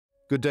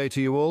Good day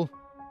to you all.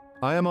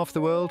 I am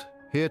Oftheworld,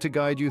 here to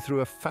guide you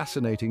through a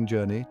fascinating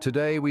journey.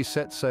 Today we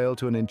set sail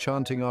to an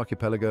enchanting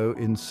archipelago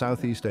in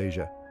Southeast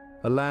Asia,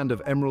 a land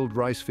of emerald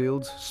rice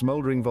fields,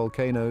 smoldering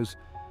volcanoes,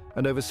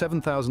 and over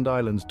 7,000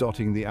 islands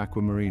dotting the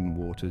aquamarine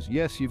waters.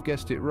 Yes, you've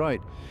guessed it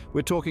right.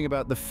 We're talking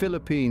about the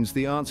Philippines,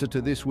 the answer to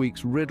this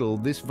week's riddle.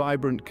 This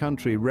vibrant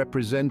country,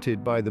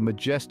 represented by the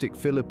majestic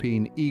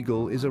Philippine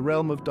eagle, is a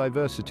realm of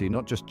diversity,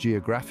 not just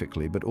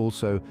geographically, but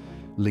also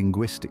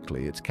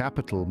linguistically. Its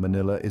capital,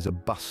 Manila, is a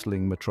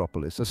bustling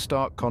metropolis, a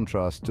stark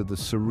contrast to the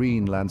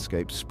serene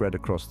landscapes spread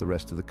across the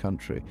rest of the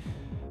country.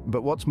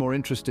 But what's more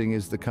interesting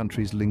is the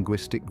country's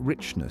linguistic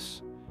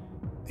richness.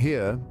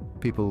 Here,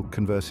 people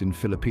converse in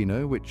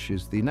Filipino, which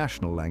is the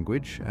national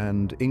language,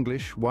 and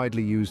English,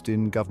 widely used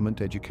in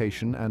government,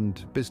 education,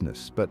 and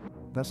business. But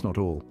that's not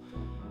all.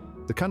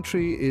 The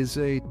country is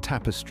a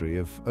tapestry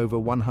of over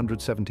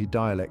 170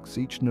 dialects,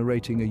 each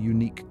narrating a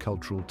unique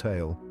cultural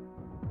tale.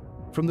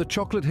 From the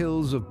chocolate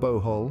hills of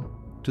Bohol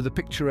to the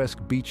picturesque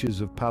beaches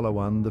of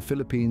Palawan, the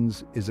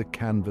Philippines is a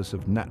canvas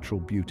of natural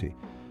beauty.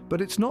 But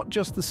it's not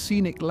just the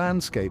scenic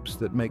landscapes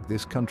that make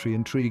this country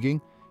intriguing.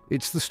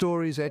 It's the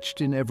stories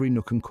etched in every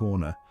nook and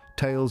corner,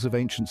 tales of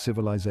ancient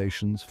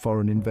civilizations,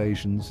 foreign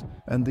invasions,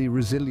 and the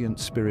resilient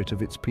spirit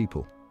of its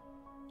people.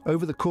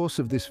 Over the course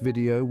of this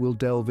video, we'll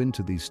delve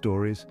into these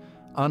stories,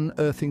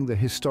 unearthing the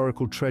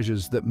historical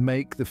treasures that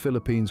make the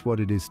Philippines what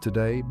it is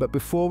today. But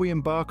before we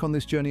embark on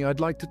this journey, I'd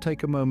like to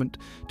take a moment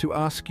to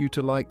ask you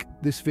to like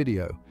this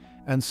video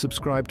and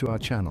subscribe to our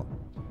channel.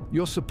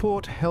 Your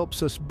support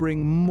helps us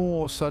bring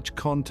more such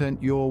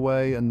content your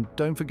way, and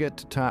don't forget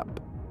to tap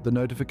the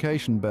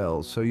notification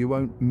bell so you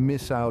won't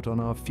miss out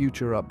on our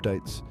future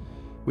updates.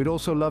 We'd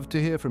also love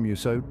to hear from you,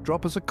 so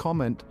drop us a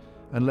comment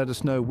and let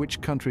us know which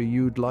country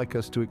you'd like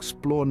us to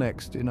explore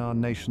next in our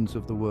Nations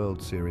of the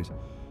World series.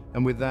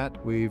 And with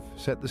that, we've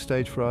set the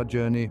stage for our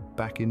journey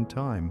back in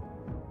time.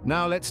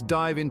 Now let's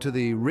dive into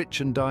the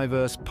rich and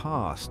diverse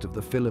past of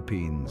the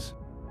Philippines.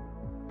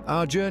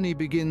 Our journey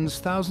begins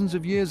thousands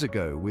of years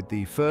ago with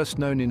the first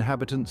known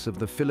inhabitants of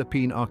the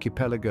Philippine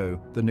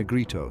archipelago, the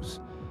Negritos.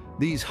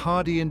 These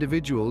hardy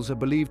individuals are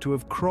believed to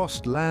have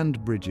crossed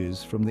land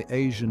bridges from the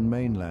Asian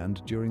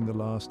mainland during the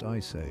last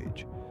ice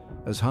age.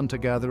 As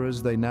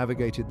hunter-gatherers, they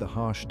navigated the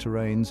harsh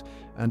terrains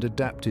and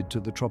adapted to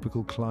the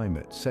tropical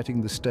climate,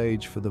 setting the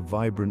stage for the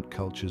vibrant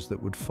cultures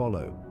that would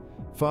follow.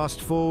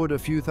 Fast forward a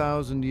few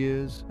thousand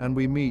years, and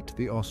we meet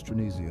the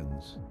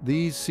Austronesians.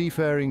 These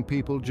seafaring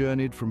people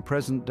journeyed from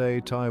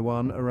present-day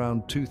Taiwan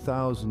around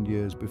 2,000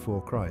 years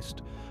before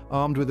Christ.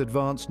 Armed with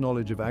advanced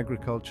knowledge of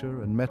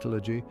agriculture and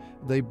metallurgy,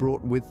 they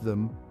brought with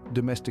them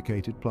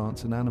domesticated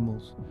plants and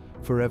animals,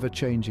 forever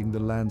changing the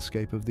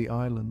landscape of the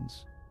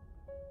islands.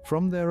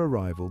 From their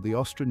arrival, the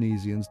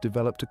Austronesians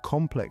developed a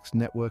complex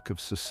network of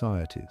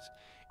societies,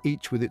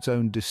 each with its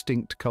own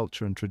distinct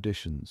culture and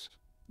traditions.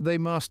 They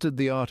mastered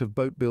the art of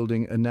boat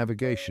building and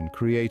navigation,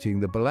 creating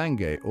the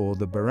balangay, or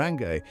the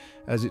barangay,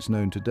 as it's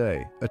known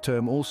today, a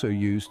term also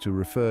used to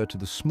refer to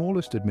the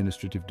smallest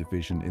administrative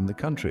division in the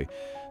country.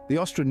 The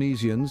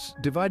Austronesians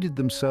divided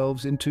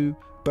themselves into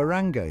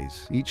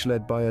barangays, each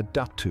led by a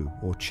datu,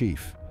 or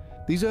chief.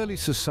 These early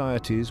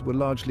societies were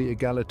largely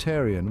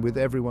egalitarian, with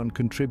everyone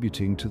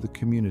contributing to the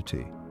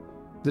community.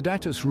 The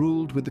datus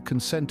ruled with the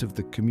consent of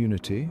the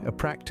community, a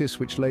practice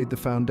which laid the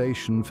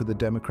foundation for the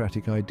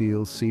democratic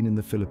ideals seen in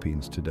the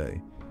Philippines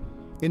today.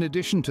 In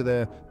addition to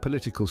their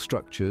political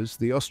structures,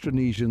 the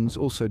Austronesians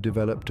also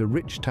developed a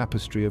rich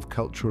tapestry of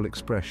cultural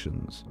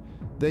expressions.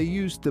 They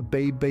used the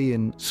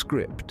Baybayin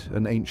script,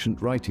 an ancient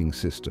writing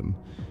system,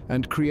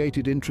 and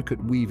created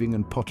intricate weaving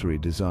and pottery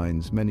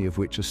designs, many of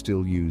which are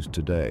still used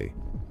today.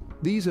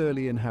 These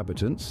early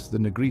inhabitants, the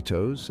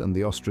Negritos and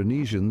the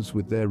Austronesians,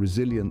 with their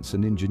resilience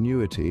and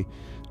ingenuity,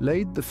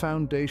 laid the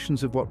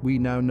foundations of what we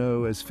now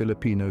know as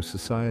Filipino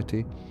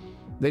society.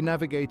 They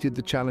navigated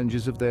the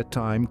challenges of their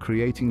time,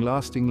 creating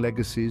lasting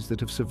legacies that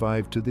have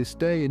survived to this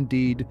day.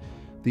 Indeed,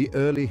 the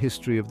early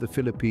history of the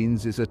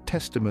Philippines is a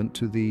testament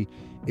to the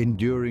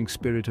enduring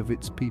spirit of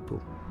its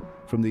people.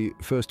 From the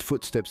first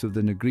footsteps of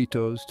the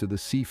Negritos to the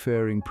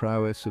seafaring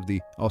prowess of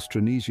the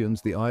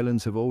Austronesians, the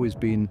islands have always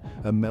been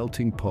a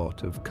melting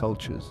pot of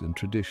cultures and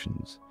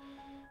traditions.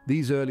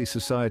 These early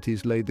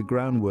societies laid the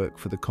groundwork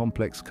for the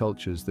complex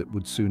cultures that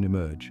would soon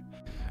emerge.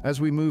 As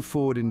we move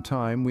forward in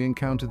time, we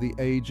encounter the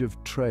age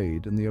of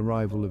trade and the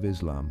arrival of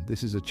Islam.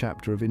 This is a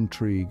chapter of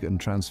intrigue and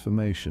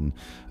transformation,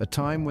 a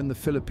time when the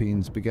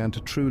Philippines began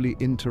to truly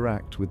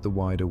interact with the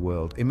wider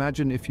world.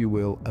 Imagine, if you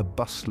will, a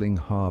bustling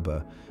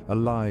harbor,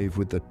 alive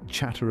with the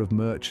chatter of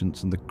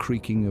merchants and the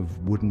creaking of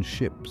wooden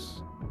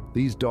ships.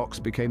 These docks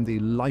became the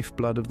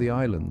lifeblood of the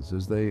islands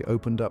as they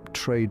opened up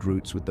trade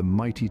routes with the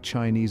mighty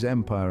Chinese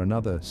Empire and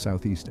other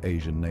Southeast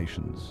Asian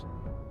nations.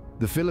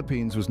 The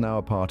Philippines was now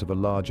a part of a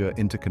larger,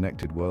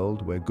 interconnected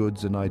world where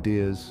goods and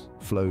ideas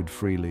flowed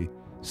freely.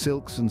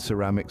 Silks and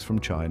ceramics from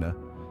China,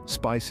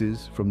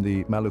 Spices from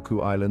the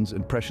Maluku Islands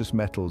and precious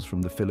metals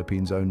from the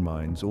Philippines' own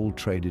mines all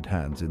traded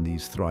hands in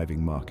these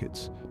thriving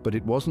markets. But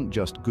it wasn't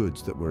just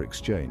goods that were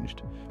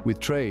exchanged. With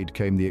trade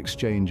came the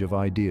exchange of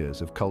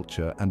ideas, of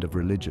culture, and of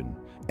religion.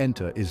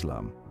 Enter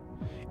Islam.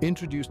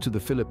 Introduced to the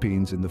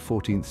Philippines in the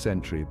 14th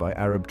century by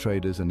Arab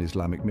traders and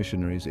Islamic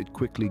missionaries, it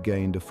quickly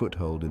gained a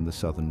foothold in the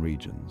southern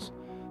regions.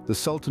 The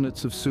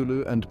sultanates of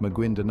Sulu and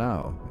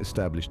Maguindanao,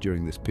 established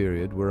during this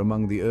period, were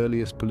among the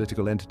earliest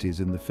political entities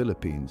in the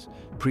Philippines,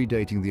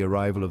 predating the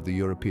arrival of the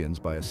Europeans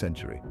by a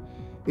century.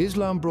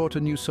 Islam brought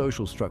a new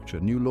social structure,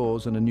 new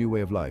laws, and a new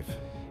way of life.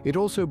 It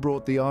also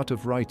brought the art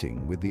of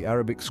writing, with the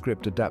Arabic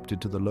script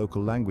adapted to the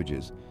local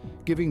languages,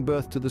 giving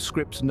birth to the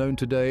scripts known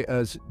today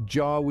as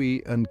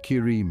Jawi and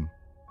Kirim.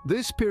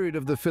 This period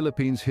of the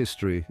Philippines'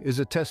 history is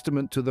a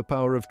testament to the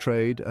power of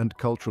trade and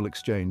cultural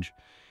exchange.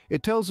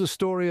 It tells a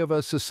story of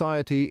a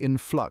society in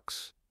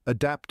flux,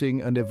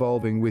 adapting and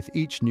evolving with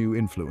each new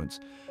influence,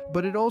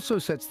 but it also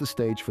sets the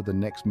stage for the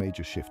next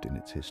major shift in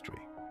its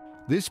history.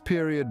 This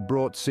period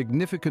brought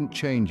significant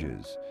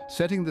changes,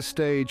 setting the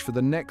stage for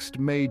the next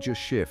major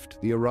shift,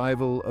 the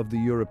arrival of the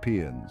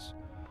Europeans.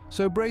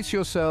 So brace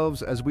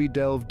yourselves as we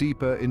delve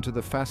deeper into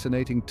the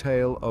fascinating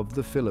tale of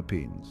the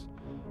Philippines.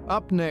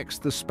 Up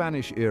next, the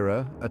Spanish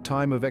era, a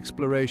time of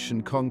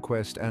exploration,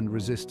 conquest, and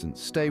resistance.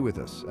 Stay with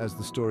us as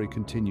the story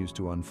continues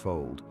to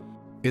unfold.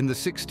 In the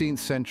 16th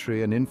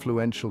century, an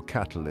influential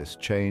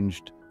catalyst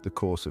changed the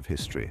course of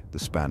history: the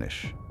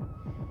Spanish.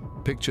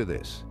 Picture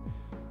this.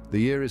 The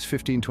year is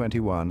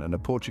 1521, and a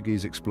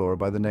Portuguese explorer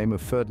by the name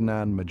of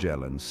Ferdinand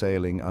Magellan,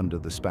 sailing under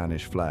the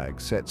Spanish flag,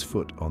 sets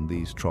foot on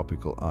these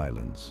tropical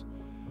islands.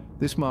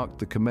 This marked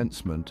the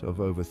commencement of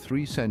over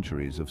 3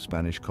 centuries of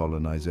Spanish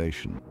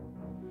colonization.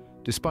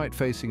 Despite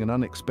facing an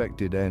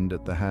unexpected end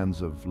at the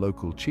hands of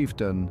local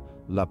chieftain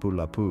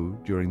Lapu-Lapu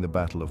during the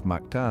Battle of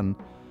Mactan,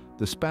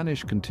 the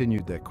Spanish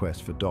continued their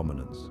quest for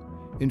dominance.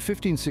 In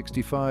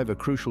 1565, a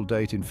crucial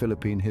date in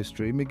Philippine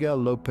history, Miguel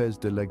López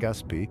de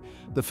Legazpi,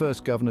 the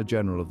first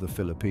Governor-General of the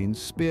Philippines,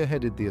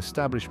 spearheaded the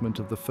establishment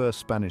of the first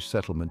Spanish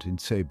settlement in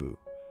Cebu.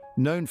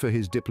 Known for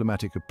his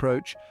diplomatic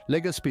approach,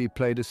 Legazpi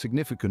played a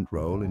significant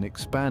role in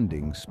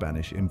expanding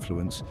Spanish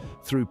influence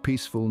through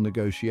peaceful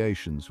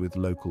negotiations with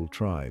local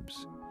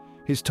tribes.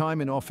 His time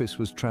in office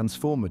was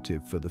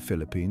transformative for the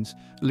Philippines,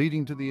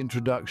 leading to the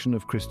introduction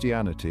of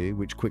Christianity,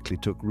 which quickly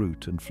took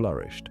root and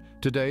flourished.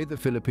 Today, the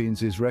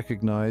Philippines is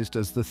recognized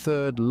as the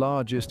 3rd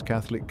largest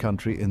Catholic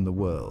country in the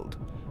world,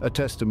 a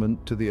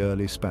testament to the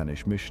early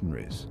Spanish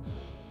missionaries.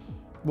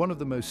 One of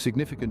the most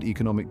significant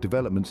economic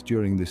developments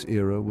during this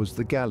era was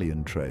the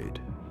galleon trade.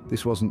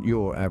 This wasn't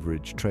your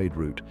average trade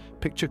route.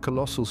 Picture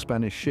colossal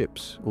Spanish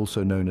ships,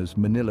 also known as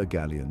Manila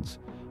galleons,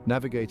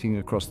 navigating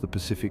across the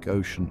Pacific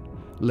Ocean,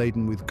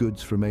 laden with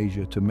goods from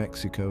Asia to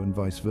Mexico and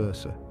vice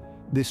versa.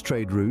 This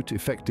trade route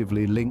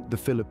effectively linked the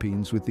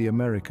Philippines with the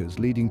Americas,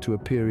 leading to a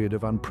period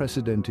of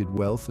unprecedented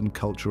wealth and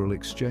cultural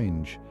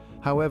exchange.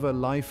 However,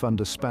 life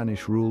under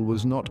Spanish rule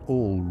was not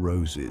all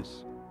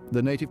roses.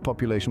 The native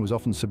population was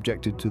often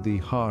subjected to the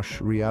harsh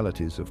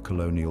realities of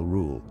colonial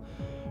rule.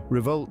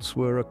 Revolts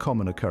were a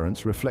common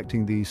occurrence,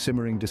 reflecting the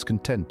simmering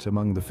discontent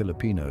among the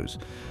Filipinos.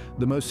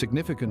 The most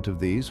significant of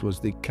these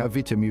was the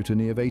Cavite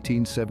Mutiny of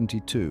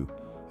 1872,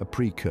 a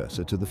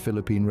precursor to the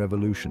Philippine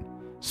Revolution.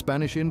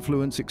 Spanish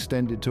influence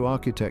extended to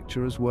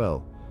architecture as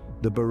well.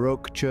 The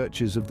Baroque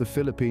churches of the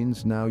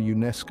Philippines, now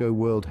UNESCO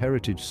World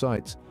Heritage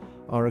Sites,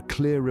 are a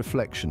clear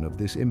reflection of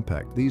this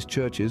impact. These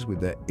churches,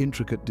 with their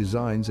intricate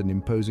designs and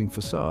imposing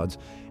facades,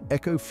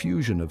 echo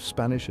fusion of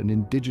Spanish and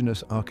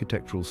indigenous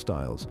architectural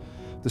styles.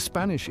 The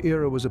Spanish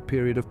era was a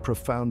period of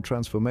profound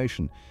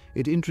transformation.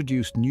 It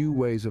introduced new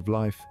ways of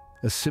life,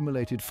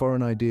 assimilated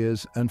foreign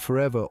ideas, and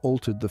forever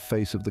altered the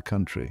face of the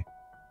country.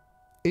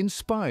 In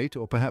spite,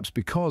 or perhaps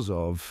because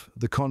of,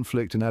 the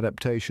conflict and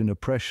adaptation,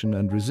 oppression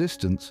and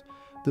resistance,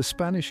 the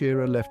Spanish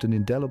era left an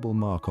indelible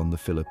mark on the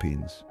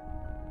Philippines.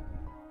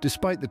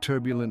 Despite the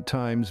turbulent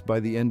times, by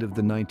the end of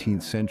the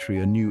 19th century,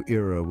 a new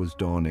era was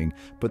dawning.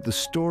 But the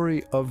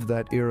story of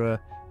that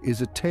era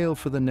is a tale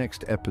for the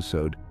next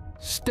episode.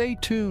 Stay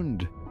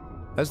tuned!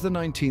 As the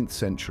 19th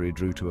century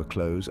drew to a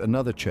close,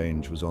 another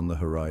change was on the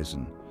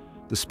horizon.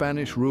 The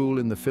Spanish rule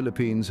in the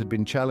Philippines had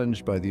been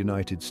challenged by the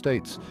United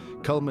States,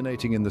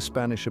 culminating in the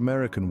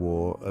Spanish-American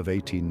War of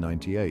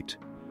 1898.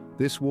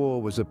 This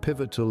war was a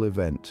pivotal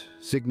event,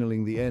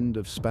 signaling the end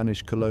of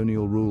Spanish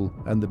colonial rule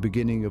and the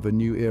beginning of a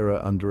new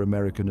era under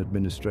American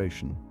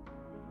administration.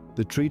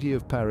 The Treaty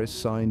of Paris,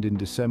 signed in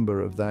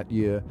December of that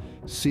year,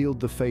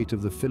 sealed the fate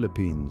of the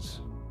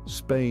Philippines.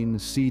 Spain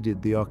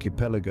ceded the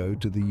archipelago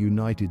to the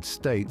United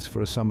States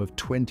for a sum of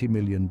 $20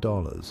 million,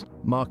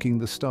 marking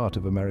the start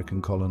of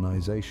American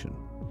colonization.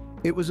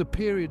 It was a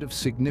period of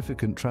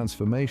significant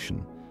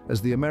transformation,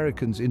 as the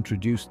Americans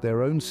introduced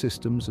their own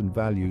systems and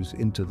values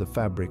into the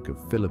fabric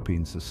of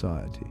Philippine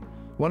society.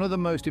 One of the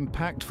most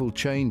impactful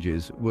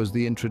changes was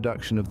the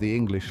introduction of the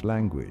English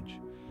language.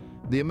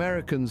 The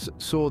Americans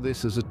saw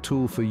this as a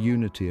tool for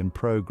unity and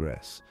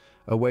progress,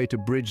 a way to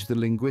bridge the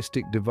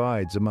linguistic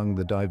divides among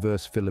the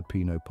diverse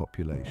Filipino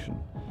population.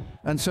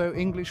 And so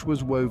English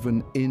was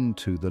woven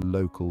into the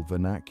local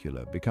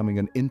vernacular, becoming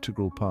an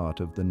integral part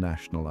of the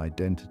national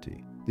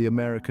identity. The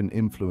American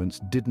influence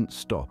didn't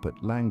stop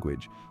at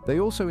language. They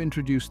also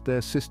introduced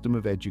their system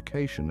of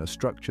education, a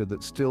structure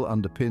that still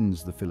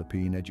underpins the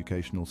Philippine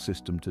educational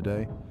system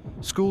today.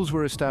 Schools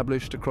were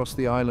established across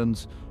the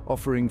islands,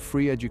 offering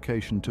free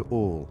education to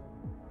all.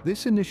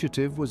 This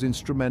initiative was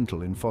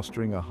instrumental in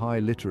fostering a high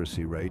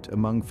literacy rate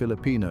among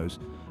Filipinos,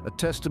 a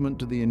testament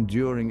to the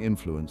enduring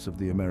influence of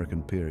the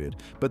American period.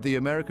 But the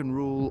American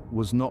rule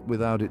was not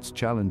without its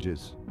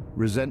challenges.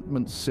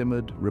 Resentment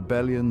simmered,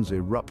 rebellions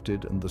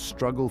erupted, and the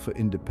struggle for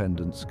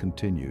independence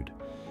continued.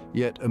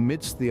 Yet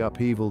amidst the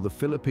upheaval, the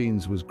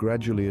Philippines was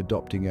gradually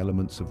adopting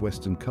elements of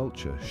Western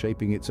culture,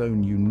 shaping its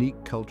own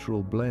unique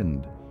cultural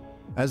blend.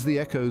 As the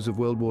echoes of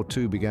World War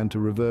II began to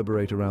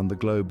reverberate around the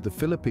globe, the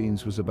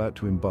Philippines was about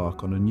to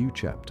embark on a new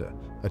chapter,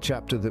 a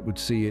chapter that would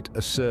see it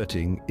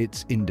asserting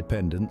its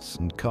independence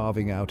and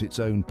carving out its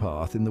own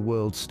path in the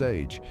world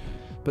stage.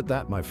 But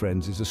that, my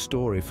friends, is a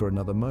story for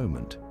another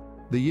moment.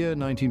 The year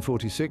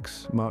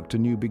 1946 marked a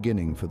new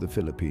beginning for the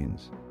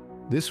Philippines.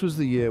 This was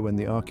the year when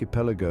the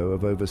archipelago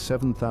of over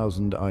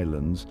 7,000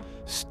 islands,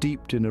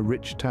 steeped in a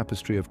rich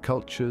tapestry of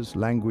cultures,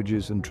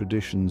 languages, and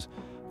traditions,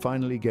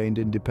 finally gained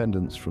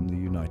independence from the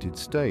United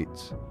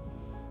States.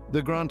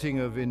 The granting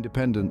of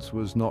independence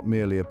was not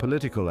merely a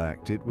political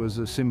act, it was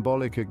a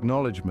symbolic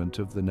acknowledgement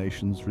of the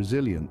nation's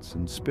resilience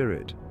and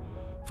spirit.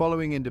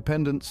 Following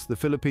independence, the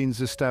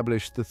Philippines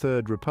established the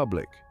Third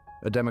Republic,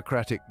 a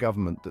democratic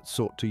government that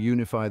sought to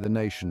unify the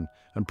nation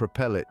and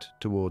propel it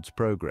towards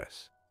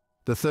progress.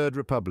 The Third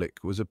Republic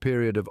was a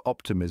period of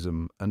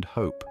optimism and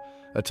hope,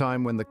 a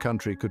time when the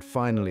country could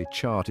finally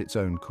chart its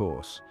own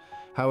course.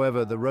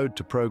 However, the road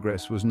to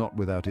progress was not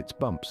without its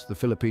bumps. The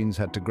Philippines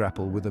had to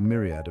grapple with a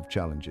myriad of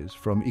challenges,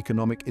 from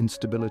economic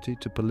instability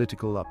to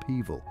political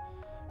upheaval.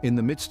 In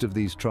the midst of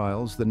these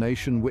trials, the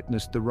nation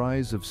witnessed the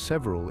rise of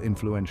several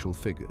influential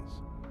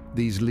figures.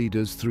 These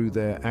leaders, through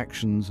their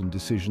actions and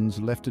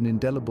decisions, left an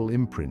indelible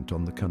imprint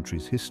on the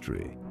country's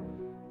history.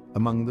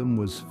 Among them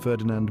was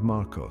Ferdinand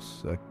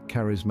Marcos, a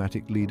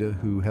charismatic leader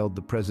who held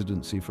the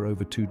presidency for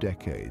over 2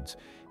 decades.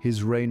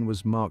 His reign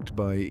was marked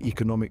by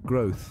economic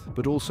growth,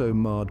 but also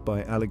marred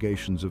by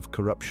allegations of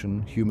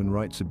corruption, human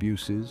rights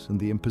abuses, and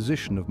the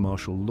imposition of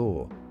martial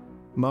law.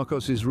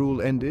 Marcos's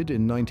rule ended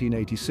in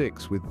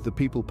 1986 with the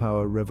People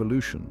Power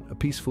Revolution, a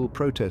peaceful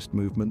protest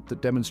movement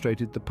that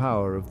demonstrated the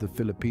power of the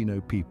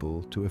Filipino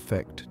people to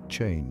effect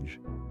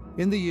change.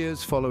 In the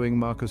years following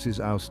Marcos's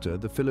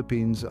ouster, the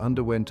Philippines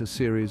underwent a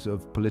series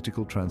of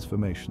political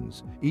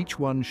transformations, each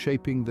one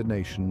shaping the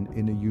nation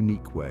in a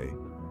unique way.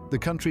 The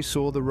country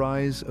saw the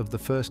rise of the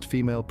first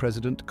female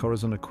president,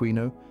 Corazon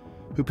Aquino,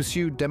 who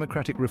pursued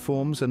democratic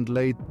reforms and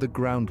laid the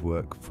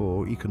groundwork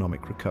for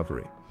economic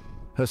recovery.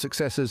 Her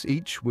successors,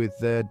 each with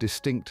their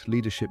distinct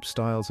leadership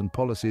styles and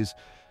policies,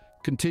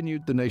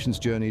 continued the nation's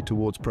journey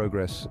towards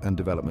progress and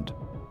development.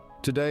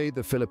 Today,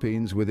 the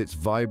Philippines, with its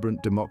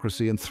vibrant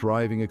democracy and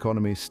thriving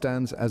economy,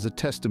 stands as a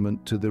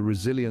testament to the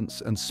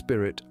resilience and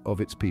spirit of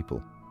its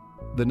people.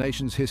 The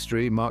nation's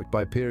history, marked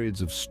by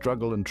periods of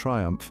struggle and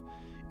triumph,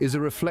 is a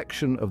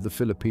reflection of the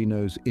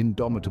Filipinos'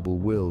 indomitable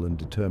will and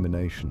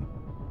determination.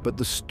 But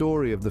the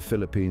story of the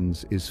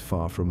Philippines is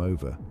far from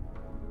over.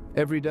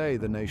 Every day,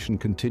 the nation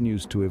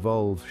continues to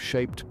evolve,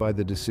 shaped by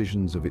the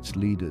decisions of its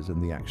leaders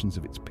and the actions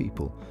of its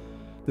people.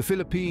 The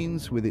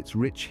Philippines, with its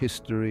rich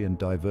history and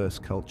diverse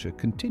culture,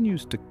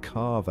 continues to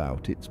carve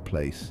out its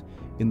place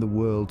in the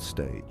world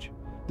stage.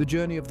 The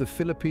journey of the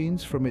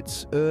Philippines, from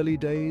its early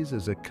days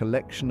as a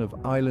collection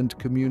of island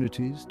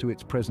communities to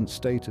its present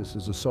status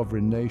as a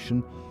sovereign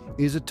nation,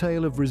 is a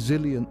tale of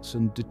resilience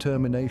and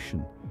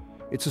determination.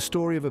 It's a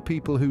story of a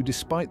people who,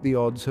 despite the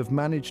odds, have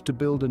managed to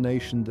build a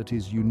nation that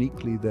is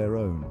uniquely their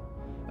own.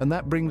 And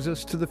that brings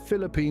us to the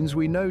Philippines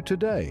we know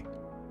today.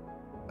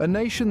 A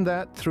nation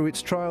that, through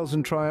its trials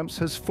and triumphs,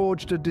 has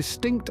forged a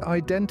distinct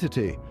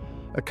identity.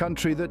 A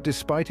country that,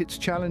 despite its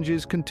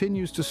challenges,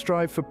 continues to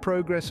strive for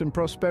progress and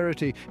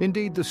prosperity.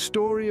 Indeed, the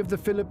story of the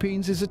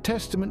Philippines is a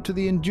testament to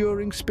the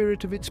enduring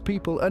spirit of its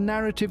people, a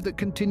narrative that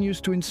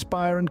continues to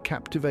inspire and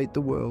captivate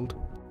the world.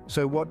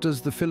 So what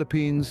does the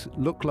Philippines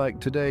look like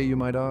today, you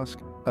might ask?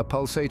 A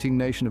pulsating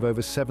nation of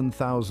over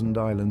 7,000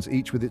 islands,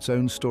 each with its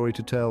own story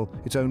to tell,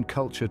 its own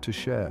culture to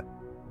share.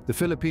 The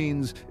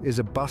Philippines is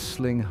a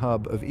bustling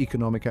hub of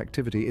economic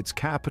activity. Its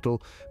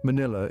capital,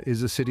 Manila,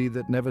 is a city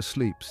that never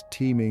sleeps,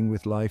 teeming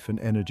with life and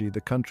energy. The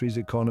country's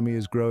economy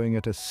is growing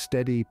at a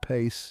steady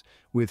pace,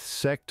 with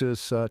sectors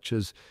such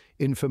as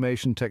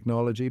information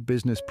technology,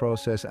 business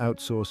process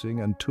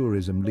outsourcing, and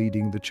tourism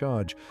leading the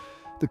charge.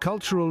 The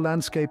cultural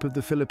landscape of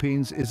the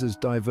Philippines is as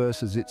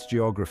diverse as its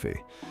geography.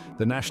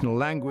 The national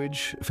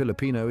language,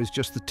 Filipino, is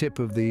just the tip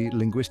of the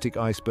linguistic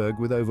iceberg,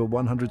 with over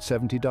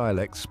 170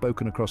 dialects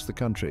spoken across the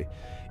country.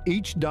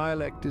 Each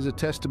dialect is a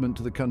testament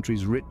to the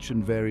country's rich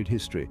and varied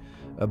history,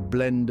 a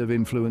blend of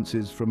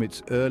influences from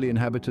its early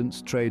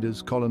inhabitants,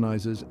 traders,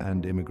 colonizers,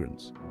 and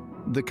immigrants.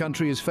 The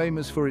country is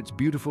famous for its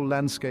beautiful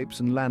landscapes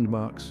and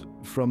landmarks,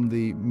 from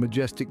the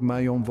majestic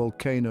Mayon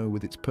volcano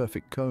with its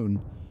perfect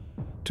cone,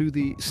 to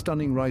the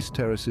stunning rice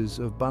terraces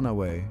of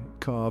Banawe,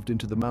 carved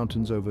into the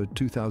mountains over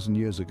 2,000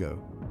 years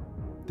ago.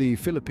 The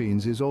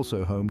Philippines is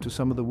also home to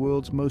some of the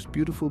world's most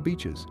beautiful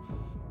beaches,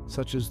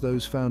 such as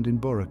those found in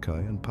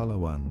Boracay and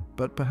Palawan.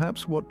 But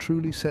perhaps what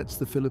truly sets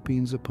the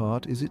Philippines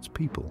apart is its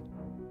people.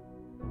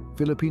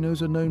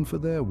 Filipinos are known for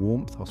their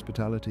warmth,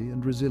 hospitality,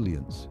 and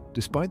resilience.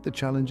 Despite the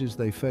challenges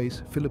they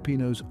face,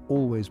 Filipinos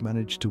always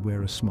manage to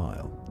wear a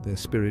smile, their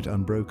spirit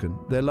unbroken.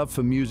 Their love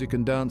for music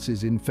and dance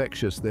is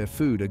infectious, their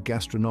food a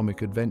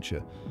gastronomic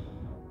adventure.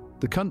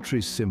 The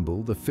country's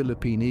symbol, the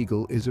Philippine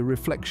eagle, is a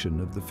reflection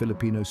of the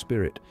Filipino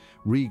spirit,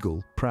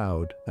 regal,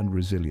 proud, and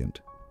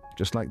resilient.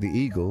 Just like the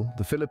eagle,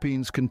 the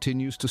Philippines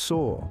continues to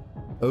soar,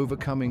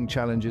 overcoming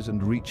challenges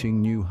and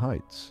reaching new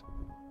heights.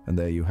 And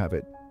there you have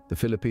it, the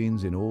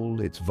Philippines in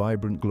all its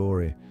vibrant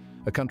glory,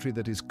 a country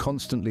that is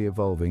constantly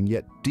evolving,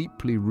 yet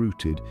deeply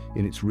rooted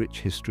in its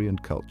rich history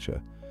and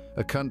culture.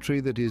 A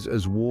country that is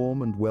as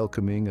warm and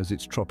welcoming as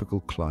its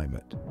tropical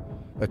climate.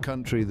 A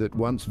country that,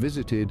 once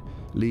visited,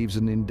 leaves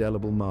an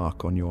indelible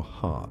mark on your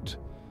heart.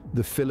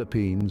 The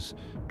Philippines,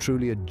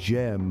 truly a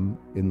gem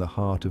in the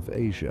heart of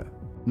Asia.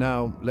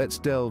 Now, let's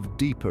delve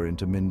deeper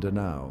into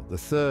Mindanao, the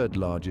third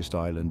largest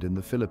island in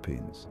the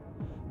Philippines.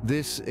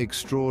 This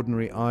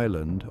extraordinary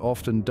island,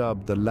 often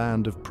dubbed the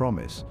Land of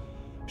Promise,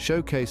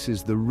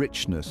 showcases the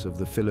richness of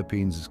the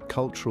Philippines'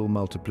 cultural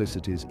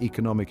multiplicities,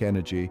 economic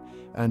energy,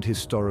 and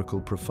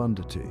historical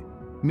profundity.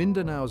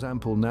 Mindanao's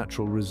ample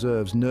natural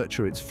reserves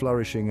nurture its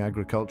flourishing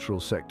agricultural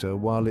sector,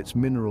 while its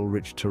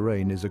mineral-rich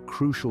terrain is a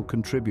crucial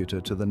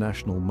contributor to the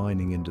national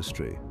mining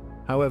industry.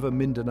 However,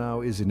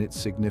 Mindanao is in its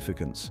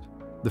significance.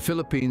 The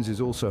Philippines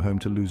is also home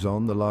to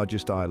Luzon, the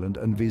largest island,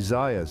 and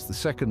Visayas, the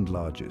second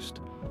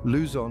largest.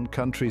 Luzon,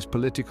 country's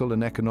political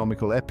and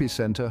economical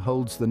epicenter,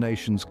 holds the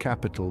nation's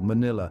capital,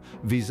 Manila.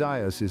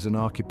 Visayas is an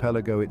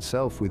archipelago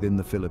itself within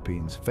the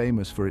Philippines,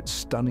 famous for its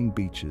stunning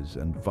beaches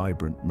and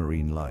vibrant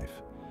marine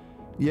life.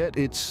 Yet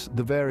it's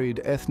the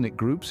varied ethnic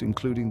groups,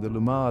 including the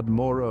Lumad,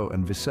 Moro,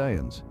 and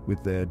Visayans,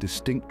 with their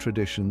distinct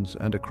traditions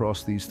and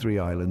across these three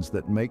islands,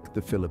 that make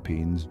the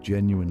Philippines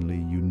genuinely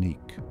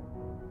unique.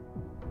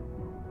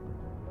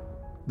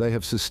 They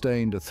have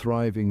sustained a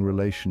thriving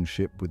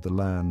relationship with the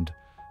land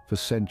for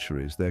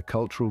centuries, their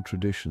cultural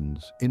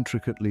traditions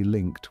intricately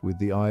linked with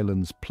the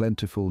island's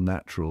plentiful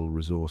natural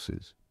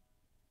resources.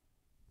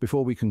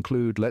 Before we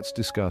conclude, let's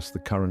discuss the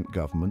current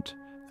government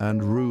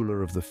and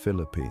ruler of the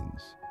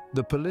Philippines.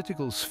 The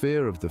political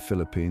sphere of the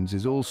Philippines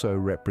is also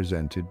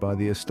represented by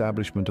the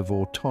establishment of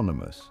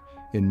autonomous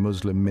in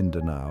Muslim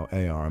Mindanao,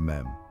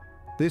 ARMM.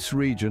 This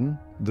region,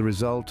 the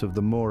result of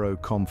the Moro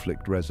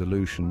conflict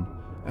resolution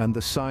and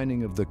the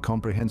signing of the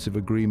Comprehensive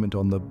Agreement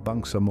on the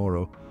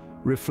Bangsamoro,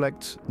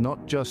 reflects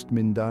not just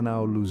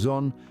Mindanao,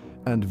 Luzon,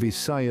 and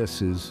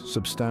Visayas'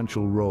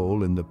 substantial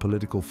role in the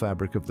political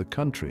fabric of the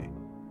country.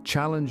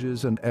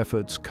 Challenges and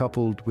efforts,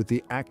 coupled with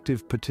the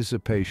active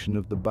participation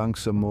of the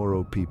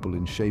Bangsamoro people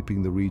in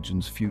shaping the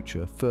region's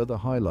future, further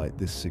highlight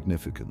this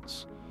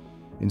significance.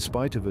 In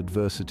spite of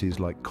adversities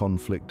like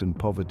conflict and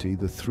poverty,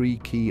 the three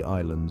key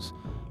islands,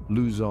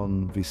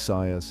 Luzon,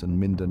 Visayas, and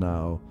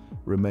Mindanao,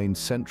 remain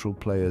central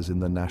players in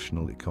the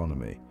national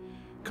economy,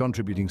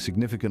 contributing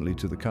significantly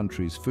to the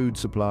country's food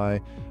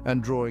supply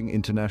and drawing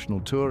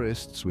international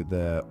tourists with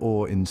their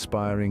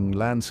awe-inspiring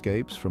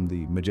landscapes, from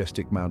the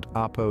majestic Mount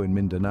Apo in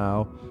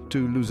Mindanao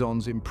to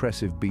Luzon's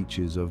impressive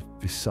beaches of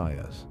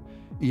Visayas.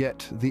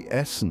 Yet the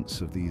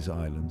essence of these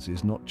islands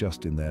is not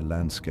just in their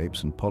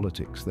landscapes and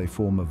politics. They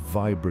form a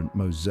vibrant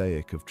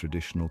mosaic of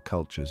traditional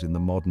cultures in the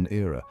modern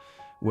era,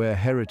 where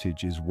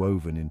heritage is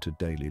woven into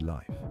daily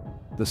life.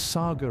 The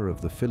saga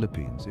of the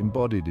Philippines,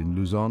 embodied in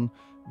Luzon,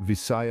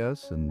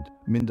 Visayas, and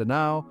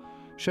Mindanao,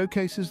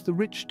 showcases the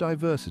rich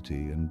diversity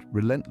and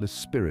relentless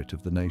spirit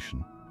of the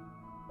nation.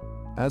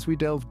 As we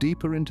delve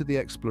deeper into the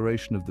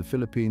exploration of the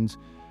Philippines,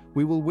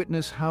 we will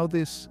witness how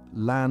this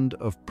land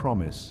of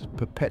promise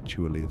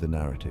perpetuates the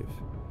narrative.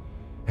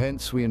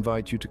 Hence, we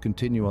invite you to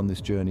continue on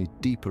this journey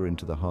deeper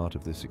into the heart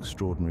of this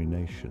extraordinary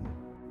nation.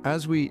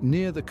 As we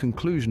near the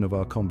conclusion of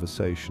our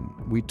conversation,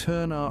 we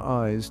turn our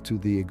eyes to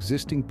the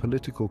existing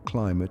political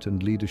climate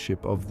and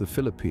leadership of the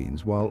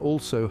Philippines, while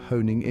also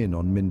honing in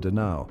on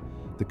Mindanao,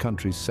 the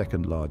country's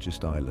second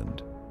largest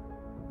island.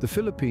 The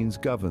Philippines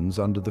governs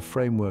under the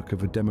framework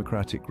of a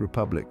democratic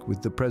republic,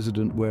 with the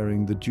president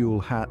wearing the dual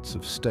hats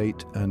of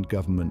state and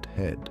government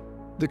head.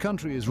 The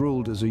country is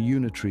ruled as a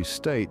unitary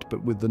state,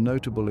 but with the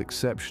notable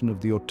exception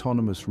of the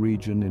autonomous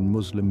region in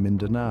Muslim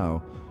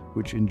Mindanao,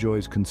 which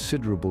enjoys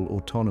considerable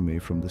autonomy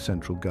from the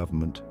central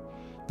government.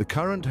 The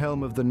current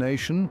helm of the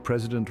nation,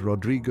 President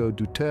Rodrigo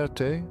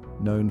Duterte,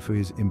 known for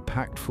his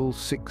impactful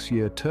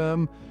 6-year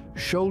term,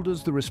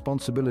 shoulders the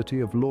responsibility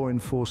of law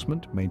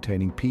enforcement,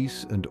 maintaining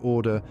peace and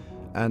order,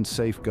 and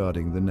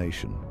safeguarding the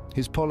nation.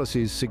 His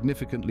policies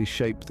significantly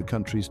shape the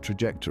country's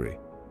trajectory.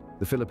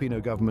 The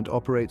Filipino government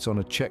operates on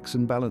a checks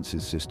and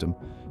balances system,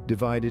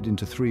 divided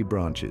into 3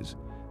 branches: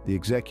 the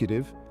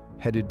executive,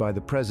 headed by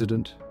the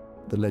President,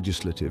 the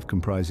legislative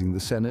comprising the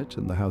Senate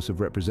and the House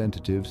of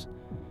Representatives,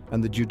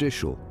 and the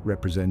judicial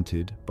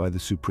represented by the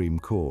Supreme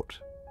Court.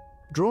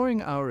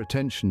 Drawing our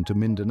attention to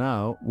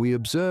Mindanao, we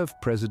observe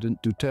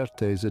President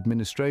Duterte's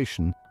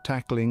administration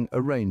tackling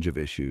a range of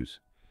issues.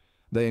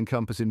 They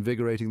encompass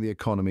invigorating the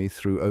economy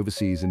through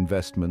overseas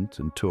investment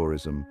and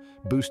tourism,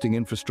 boosting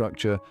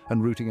infrastructure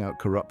and rooting out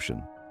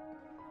corruption.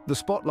 The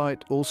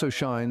spotlight also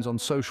shines on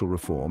social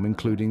reform,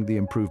 including the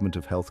improvement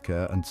of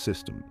healthcare and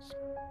systems.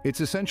 It's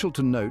essential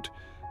to note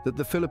that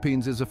the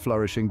Philippines is a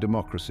flourishing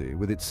democracy,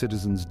 with its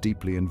citizens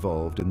deeply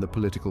involved in the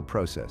political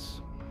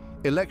process.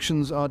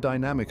 Elections are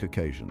dynamic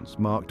occasions,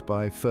 marked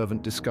by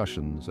fervent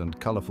discussions and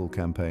colorful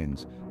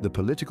campaigns. The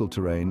political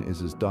terrain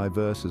is as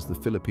diverse as the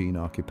Philippine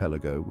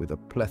archipelago, with a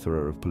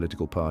plethora of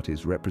political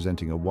parties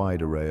representing a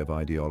wide array of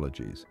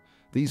ideologies.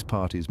 These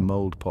parties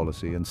mold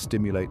policy and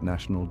stimulate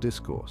national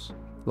discourse.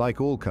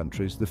 Like all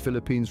countries, the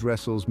Philippines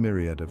wrestles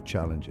myriad of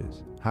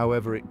challenges.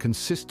 However, it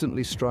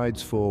consistently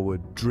strides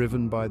forward,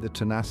 driven by the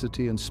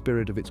tenacity and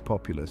spirit of its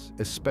populace,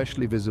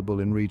 especially visible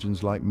in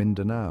regions like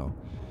Mindanao.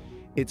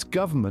 Its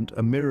government,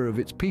 a mirror of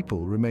its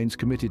people, remains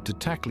committed to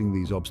tackling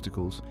these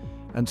obstacles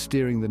and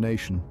steering the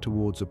nation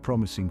towards a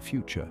promising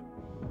future.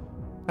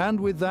 And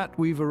with that,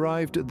 we've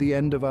arrived at the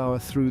end of our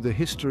Through the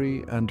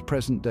History and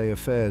Present-Day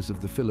Affairs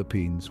of the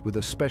Philippines, with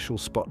a special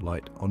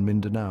spotlight on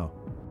Mindanao.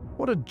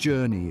 What a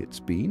journey it's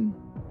been,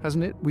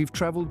 hasn't it? We've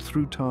traveled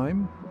through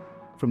time,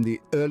 from the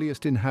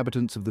earliest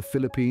inhabitants of the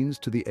Philippines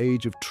to the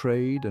age of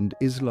trade and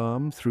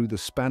Islam, through the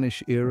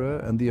Spanish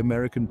era and the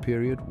American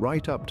period,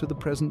 right up to the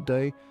present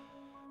day.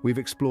 We've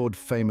explored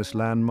famous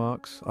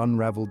landmarks,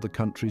 unraveled the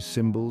country's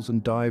symbols,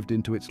 and dived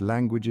into its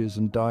languages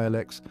and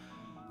dialects.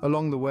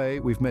 Along the way,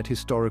 we've met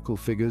historical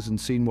figures and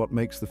seen what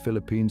makes the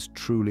Philippines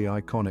truly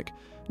iconic.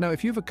 Now,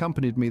 if you've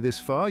accompanied me this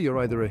far, you're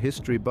either a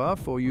history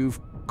buff or you've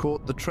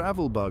caught the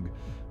travel bug.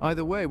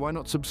 Either way, why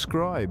not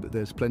subscribe?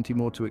 There's plenty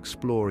more to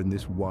explore in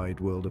this wide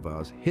world of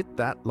ours. Hit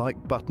that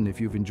like button if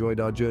you've enjoyed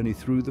our journey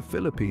through the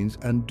Philippines,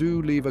 and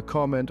do leave a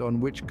comment on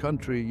which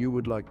country you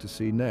would like to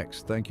see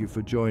next. Thank you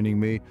for joining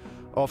me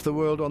off the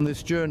world on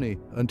this journey.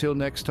 Until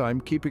next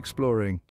time, keep exploring.